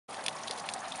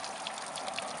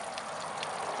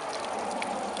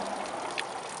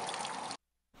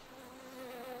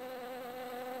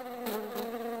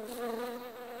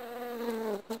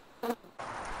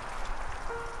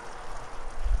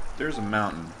There's a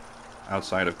mountain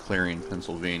outside of Clarion,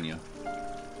 Pennsylvania.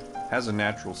 It has a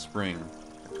natural spring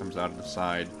that comes out of the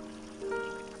side,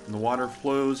 and the water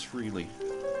flows freely.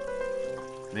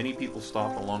 Many people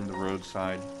stop along the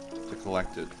roadside to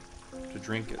collect it, to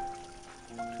drink it,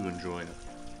 to enjoy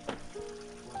it.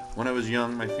 When I was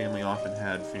young, my family often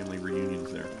had family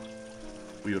reunions there.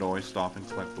 We would always stop and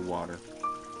collect the water.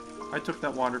 I took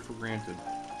that water for granted.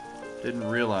 Didn't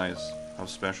realize how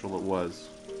special it was.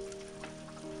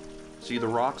 See, the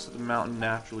rocks of the mountain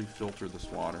naturally filter this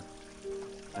water,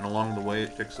 and along the way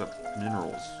it picks up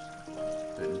minerals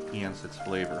that enhance its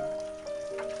flavor.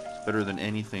 It's better than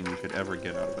anything you could ever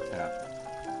get out of a tap.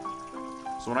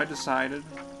 So when I decided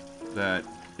that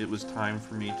it was time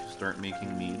for me to start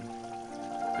making mead,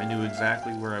 I knew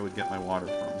exactly where I would get my water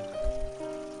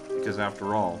from. Because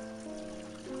after all,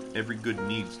 every good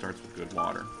mead starts with good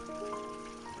water.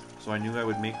 So I knew I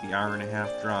would make the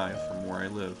hour-and-a-half drive from where I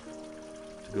live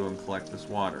to go and collect this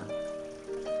water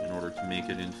in order to make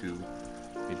it into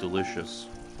a delicious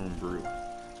home brew.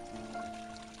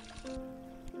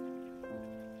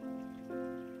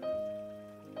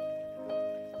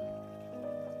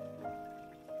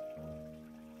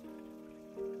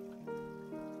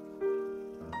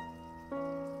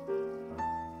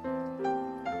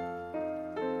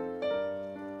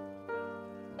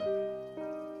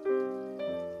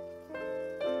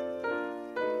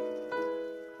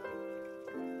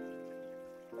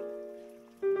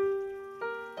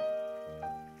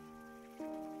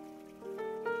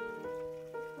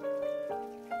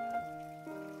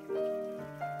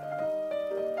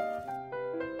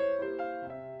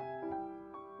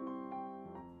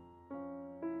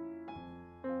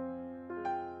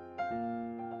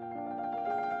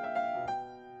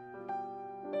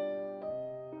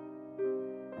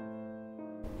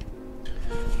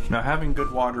 Now, having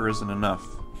good water isn't enough,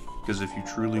 because if you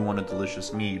truly want a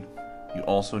delicious mead, you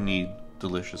also need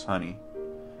delicious honey.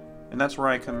 And that's where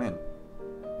I come in.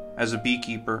 As a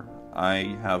beekeeper,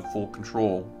 I have full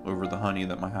control over the honey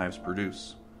that my hives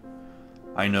produce.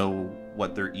 I know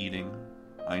what they're eating.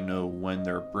 I know when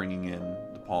they're bringing in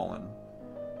the pollen.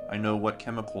 I know what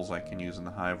chemicals I can use in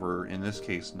the hive, or in this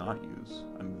case, not use.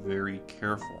 I'm very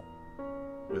careful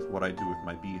with what I do with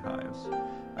my beehives.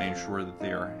 I ensure that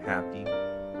they are happy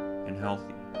and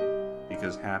healthy,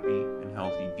 because happy and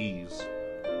healthy bees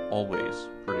always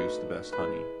produce the best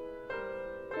honey.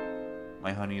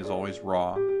 My honey is always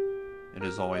raw, it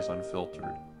is always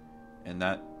unfiltered, and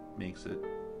that makes it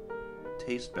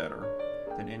taste better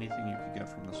than anything you could get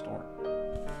from the store.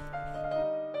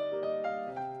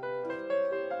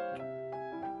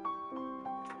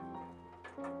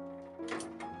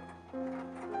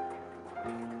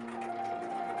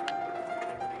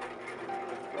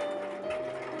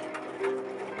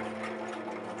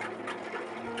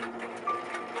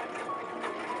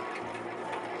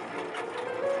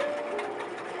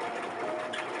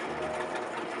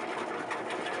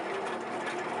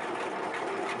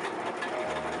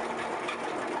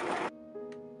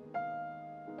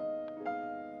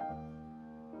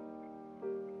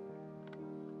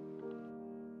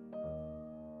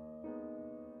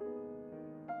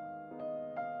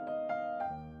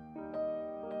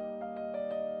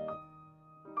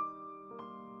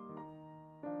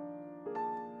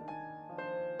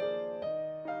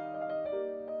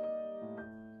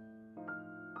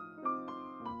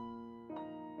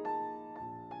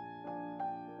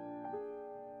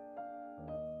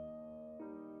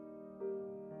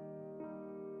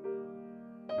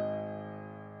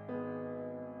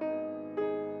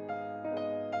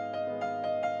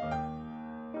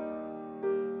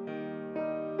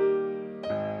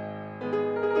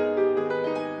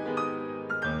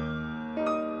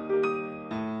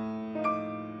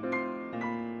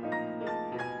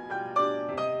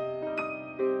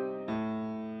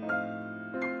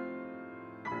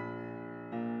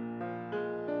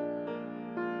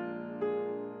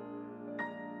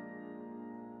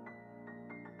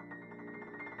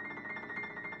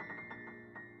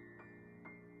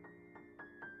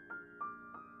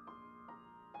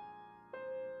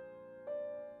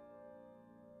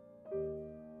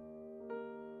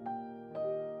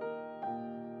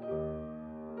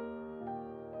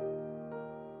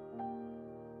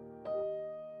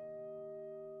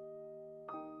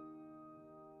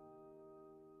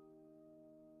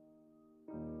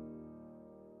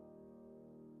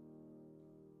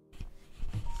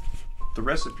 The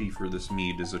recipe for this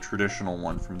mead is a traditional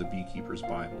one from the Beekeeper's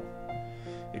Bible.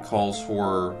 It calls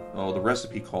for, well, the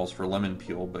recipe calls for lemon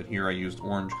peel, but here I used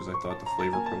orange because I thought the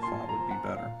flavor profile would be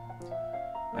better.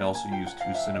 I also used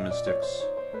 2 cinnamon sticks,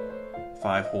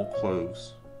 5 whole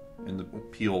cloves, and the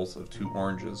peels of 2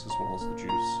 oranges as well as the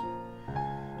juice.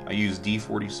 I use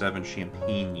D47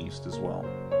 champagne yeast as well,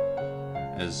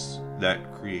 as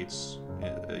that creates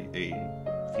a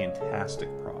fantastic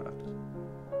product.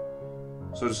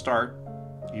 So to start,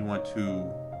 you want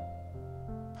to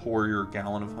pour your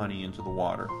gallon of honey into the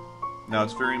water. Now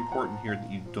it's very important here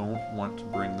that you don't want to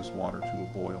bring this water to a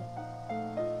boil.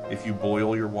 If you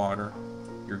boil your water,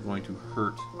 you're going to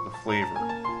hurt the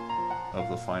flavor of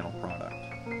the final product,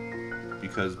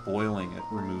 because boiling it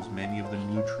removes many of the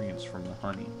nutrients from the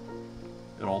honey.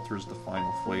 It alters the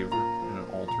final flavor and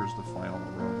it alters the final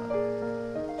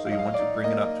aroma. So you want to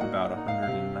bring it up to about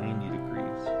 190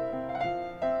 degrees.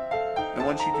 And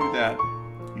once you do that,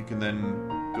 you can then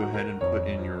go ahead and put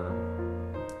in your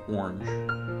orange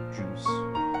juice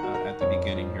at the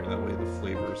beginning here. That way the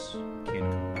flavors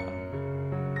can combine.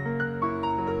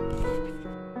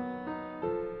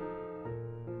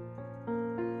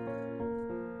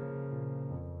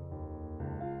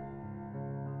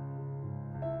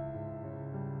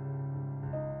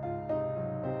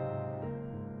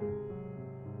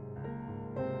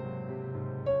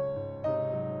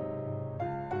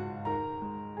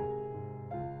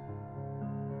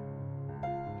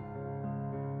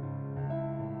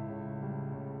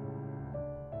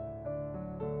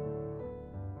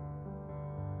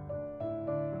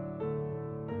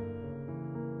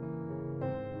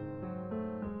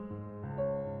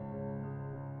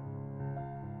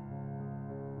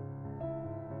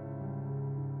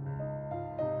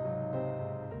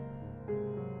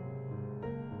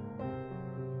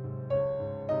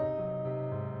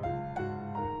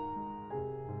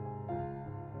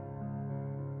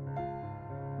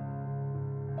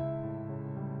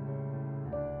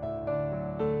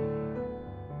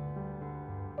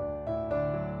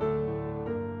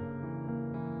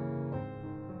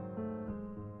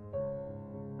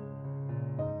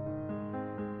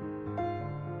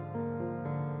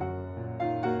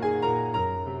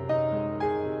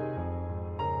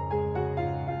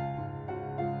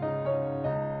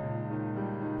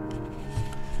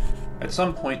 At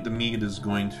some point, the mead is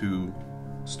going to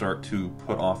start to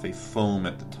put off a foam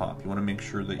at the top. You want to make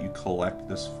sure that you collect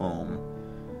this foam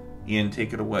and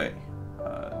take it away.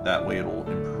 That way it'll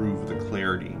improve the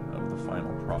clarity of the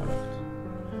final product.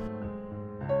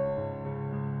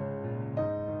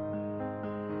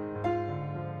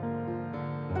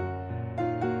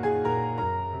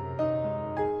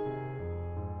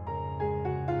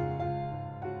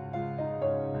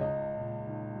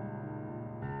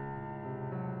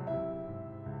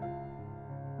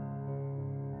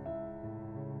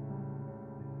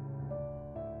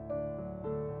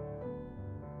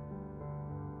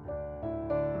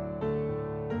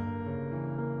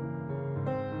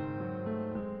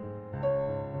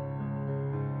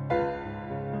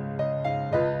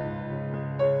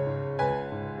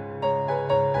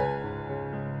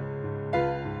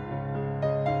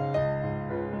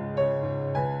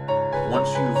 Once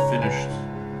you've finished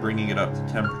bringing it up to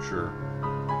temperature,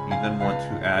 you then want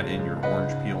to add in your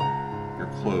orange peel, your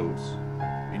cloves,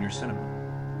 and your cinnamon.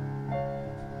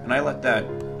 And I let that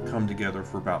come together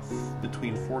for about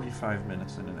between 45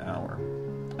 minutes and an hour.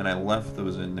 And I left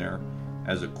those in there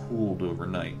as it cooled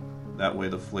overnight. That way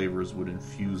the flavors would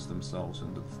infuse themselves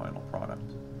into the final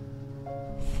product.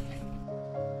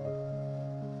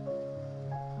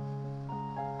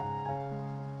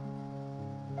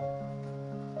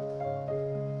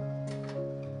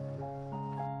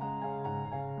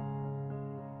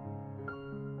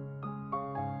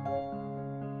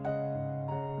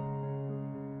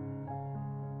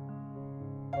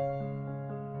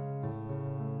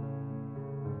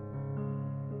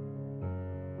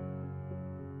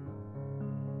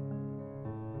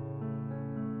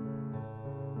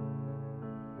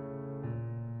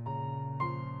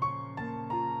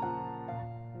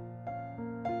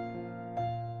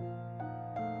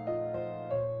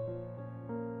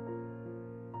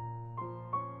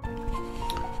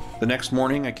 The next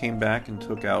morning I came back and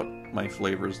took out my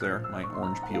flavors there, my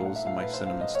orange peels and my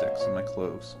cinnamon sticks and my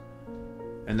cloves.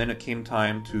 And then it came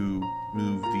time to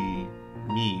move the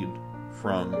mead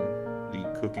from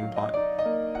the cooking pot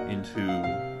into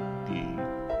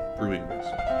the brewing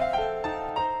vessel.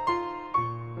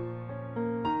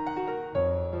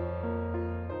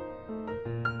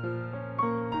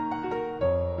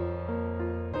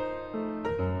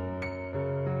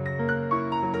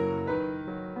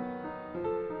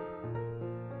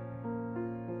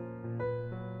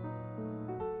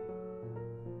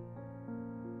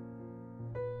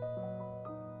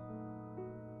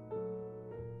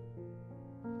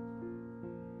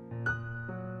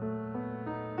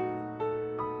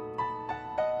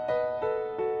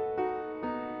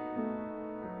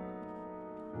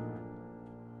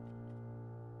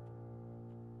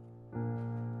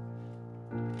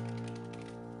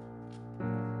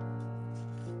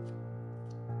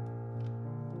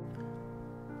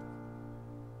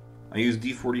 I use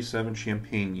D47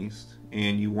 champagne yeast,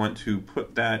 and you want to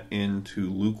put that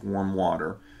into lukewarm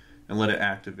water and let it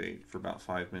activate for about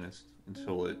 5 minutes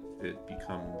until it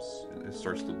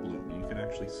starts to bloom. You can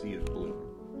actually see it bloom.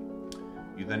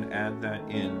 You then add that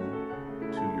in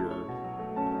to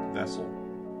your vessel,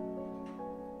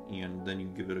 and then you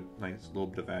give it a nice little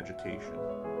bit of agitation.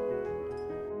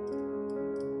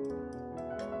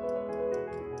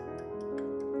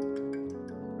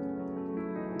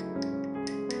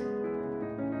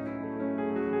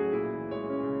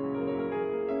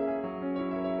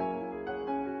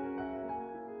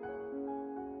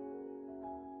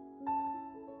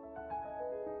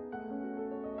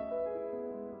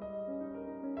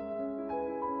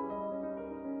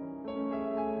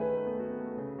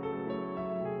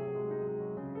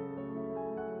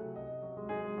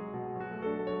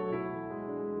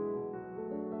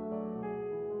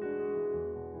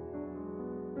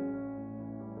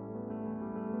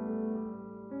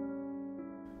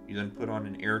 You then put on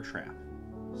an air trap,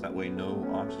 so that way no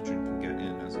oxygen can get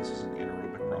in, as this is an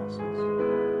anaerobic process.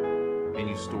 And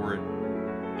you store it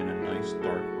in a nice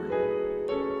dark room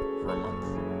for a month.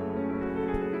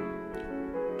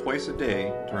 Twice a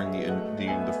day during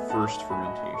the first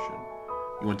fermentation,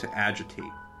 you want to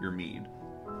agitate your mead.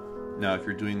 Now, if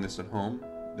you're doing this at home,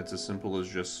 that's as simple as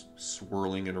just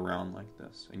swirling it around like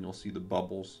this, and you'll see the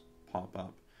bubbles pop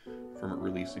up from it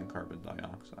releasing carbon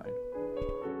dioxide.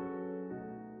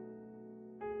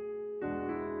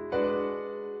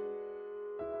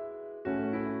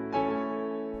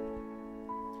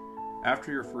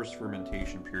 After your first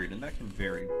fermentation period, and that can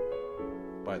vary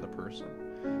by the person,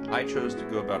 I chose to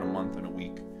go about a month and a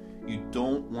week. You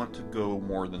don't want to go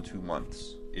more than 2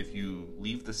 months. If you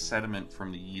leave the sediment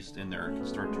from the yeast in there, it can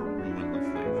start to ruin the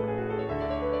flavor.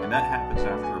 And that happens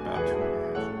after about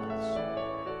 2.5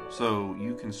 months. So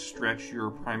you can stretch your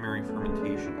primary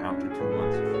fermentation out to 2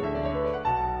 months if you want.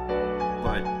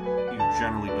 But you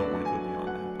generally don't want to go beyond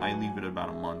that. I leave it about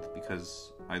a month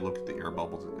because I look at the air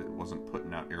bubbles. It wasn't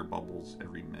putting out air bubbles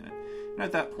every minute. And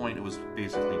at that point, it was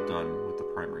basically done with the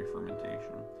primary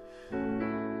fermentation.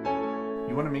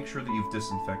 You want to make sure that you've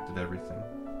disinfected everything.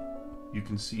 You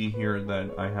can see here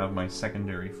that I have my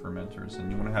secondary fermenters,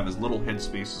 and you want to have as little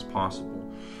headspace as possible.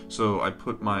 So I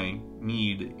put my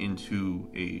mead into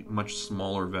a much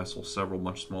smaller vessel, several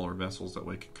much smaller vessels, that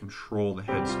way I can control the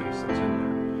headspace that's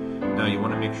in there. Now you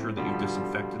want to make sure that you've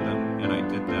disinfected them, and I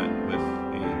did that with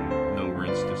a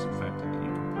no-rinse disinfectant that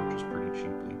you can purchase pretty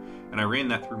cheaply. And I ran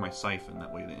that through my siphon,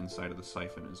 that way the inside of the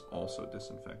siphon is also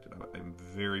disinfected. I'm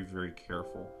very, very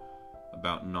careful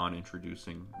about not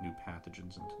introducing new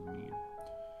pathogens into the mead.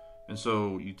 And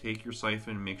so you take your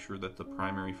siphon and make sure that the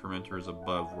primary fermenter is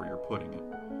above where you're putting it.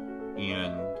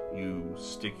 And you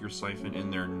stick your siphon in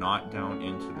there, not down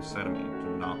into the sediment. You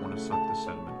do not want to suck the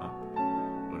sediment up.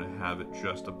 You want to have it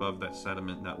just above that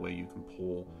sediment, that way you can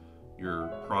pull your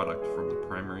product from the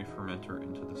primary fermenter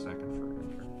into the secondary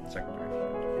fermenter.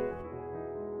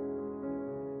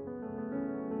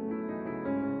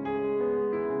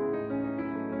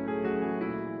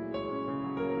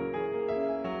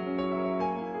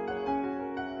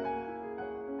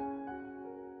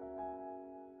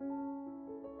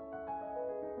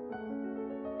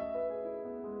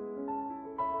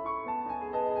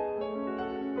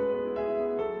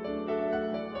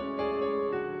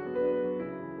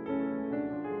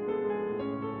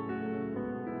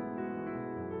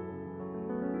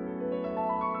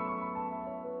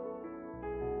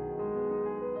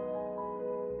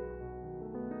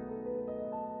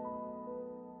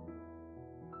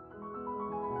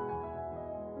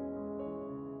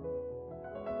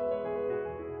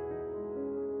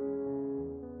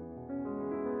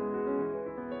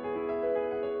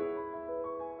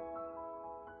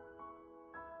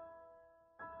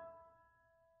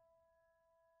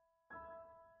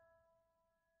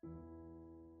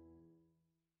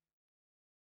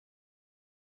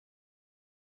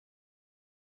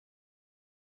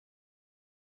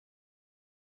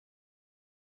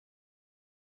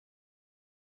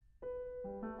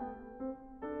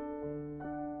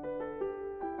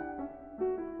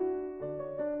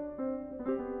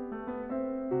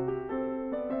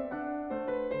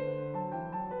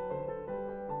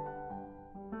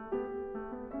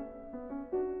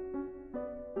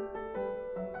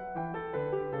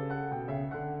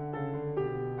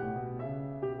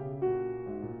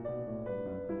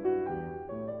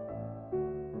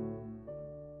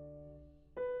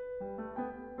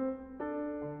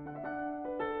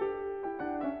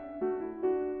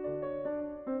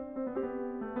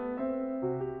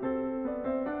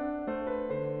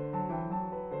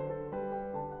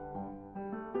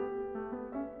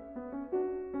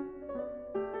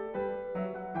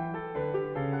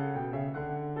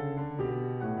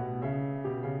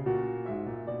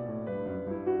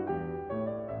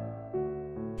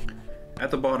 At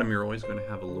the bottom, you're always going to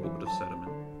have a little bit of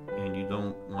sediment, and you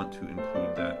don't want to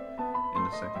include that in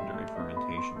the secondary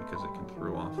fermentation because it can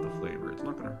throw off the flavor. It's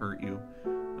not going to hurt you.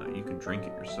 You can drink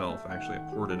it yourself. Actually, I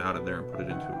poured it out of there and put it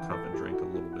into a cup and drank a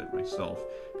little bit myself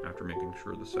after making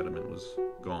sure the sediment was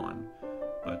gone.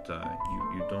 But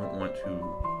you don't want to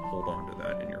hold on to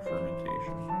that in your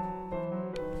fermentation.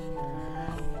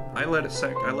 I let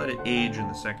it age in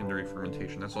the secondary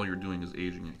fermentation. That's all you're doing is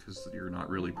aging it because you're not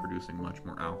really producing much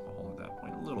more alcohol at that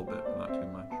point. A little bit, but not too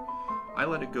much. I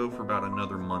let it go for about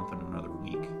another month and another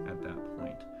week at that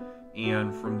point.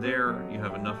 And from there, you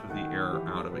have enough of the air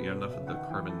out of it, you have enough of the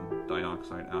carbon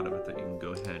dioxide out of it that you can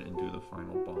go ahead and do the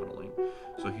final bottling.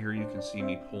 So here you can see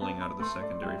me pulling out of the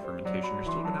secondary fermentation. You're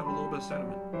still going to have a little bit of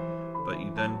sediment, but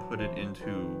you then put it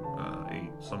into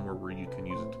somewhere where you can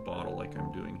use it to bottle like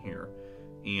I'm doing here.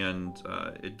 And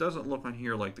it doesn't look on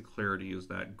here like the clarity is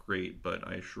that great, but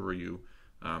I assure you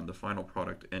the final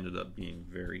product ended up being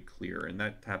very clear, and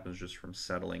that happens just from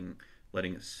settling,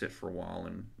 letting it sit for a while,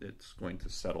 and it's going to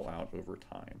settle out over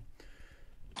time.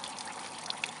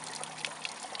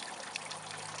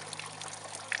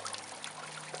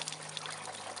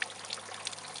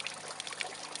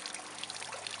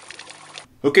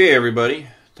 Okay, everybody,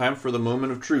 time for the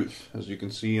moment of truth. As you can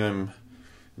see, I'm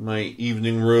in my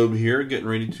evening robe here, getting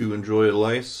ready to enjoy a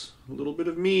little bit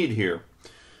of mead here.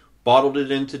 Bottled it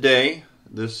in today.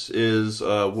 This is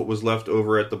what was left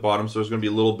over at the bottom, so there's going to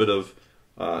be a little bit of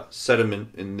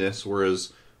sediment in this,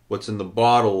 whereas what's in the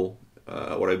bottle,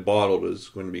 what I bottled, is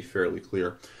going to be fairly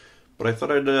clear. But I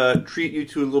thought I'd treat you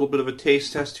to a little bit of a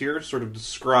taste test here, sort of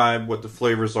describe what the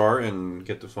flavors are and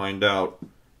get to find out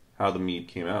how the mead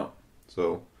came out.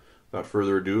 So without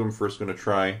further ado, I'm first going to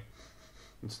try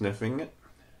sniffing it.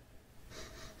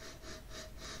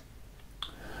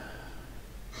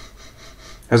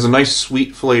 Has a nice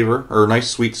sweet flavor, or a nice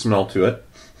sweet smell to it.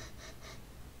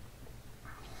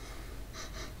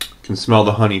 Can smell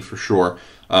the honey for sure.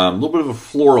 A little bit of a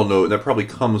floral note that probably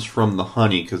comes from the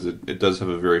honey because it does have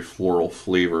a very floral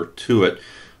flavor to it.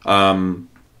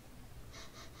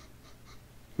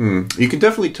 You can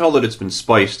definitely tell that it's been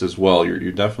spiced as well.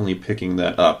 You're definitely picking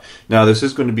that up. Now this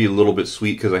is going to be a little bit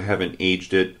sweet because I haven't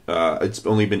aged it. It's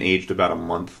only been aged about a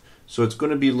month. So it's going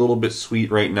to be a little bit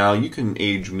sweet right now. You can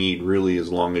age mead really as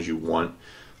long as you want,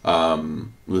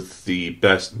 with the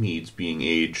best meads being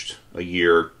aged a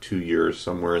year, 2 years,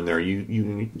 somewhere in there.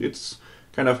 It's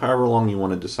kind of however long you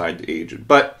want to decide to age it.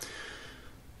 But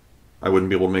I wouldn't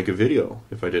be able to make a video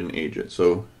if I didn't age it.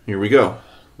 So here we go.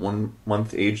 1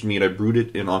 month aged mead. I brewed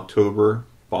it in October,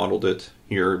 bottled it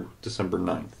here December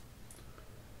 9th.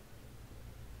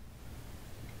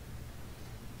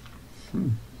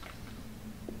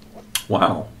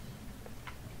 Wow.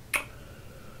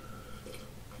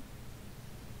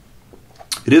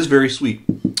 It is very sweet.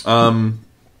 You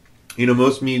know,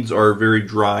 most meads are very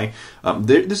dry.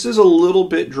 This is a little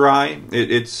bit dry.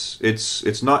 It's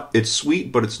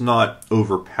sweet, but it's not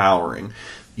overpowering.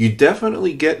 You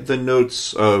definitely get the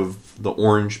notes of the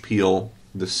orange peel,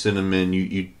 the cinnamon.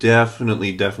 You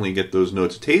definitely get those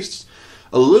notes. It tastes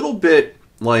a little bit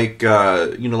like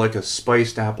like a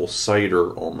spiced apple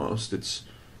cider almost. It's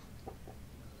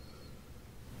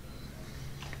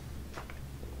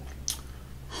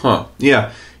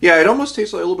Yeah. It almost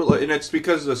tastes like a little bit like, and it's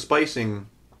because of the spicing,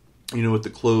 with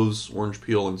the cloves, orange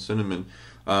peel, and cinnamon.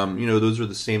 Those are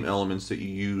the same elements that you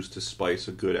use to spice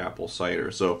a good apple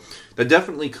cider. So that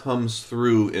definitely comes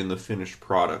through in the finished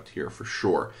product here for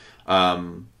sure.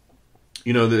 And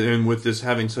with this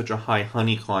having such a high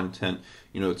honey content,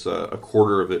 it's a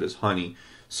quarter of it is honey.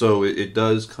 So it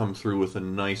does come through with a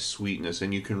nice sweetness,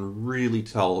 and you can really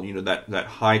tell, that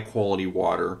high quality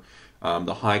water,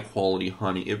 the high quality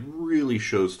honey, it really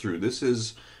shows through. This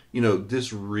is,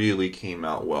 this really came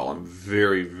out well. I'm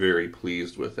very, very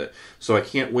pleased with it. So I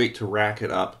can't wait to rack it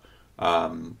up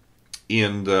and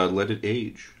let it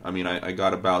age. I mean, I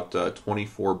got about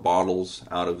 24 bottles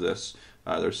out of this.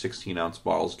 They're 16-ounce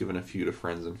bottles, given a few to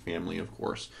friends and family, of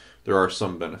course. There are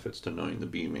some benefits to knowing the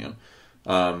Bee Man.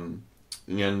 I'm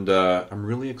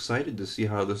really excited to see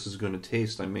how this is going to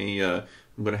taste. I'm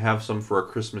going to have some for our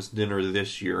Christmas dinner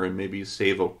this year, and maybe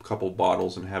save a couple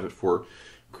bottles and have it for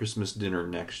Christmas dinner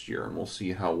next year, and we'll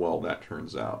see how well that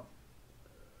turns out.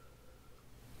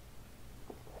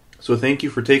 So thank you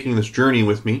for taking this journey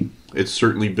with me. It's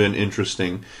certainly been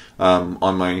interesting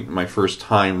on my first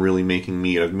time really making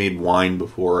mead. I've made wine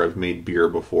before, I've made beer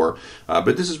before,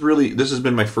 but this has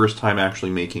been my first time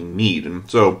actually making mead,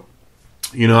 and so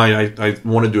I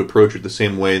wanted to approach it the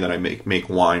same way that I make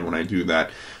wine when I do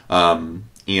that.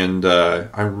 And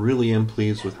I really am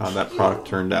pleased with how that product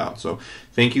turned out. So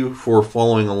thank you for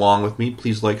following along with me.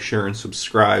 Please like, share, and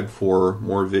subscribe for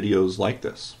more videos like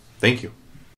this. Thank you.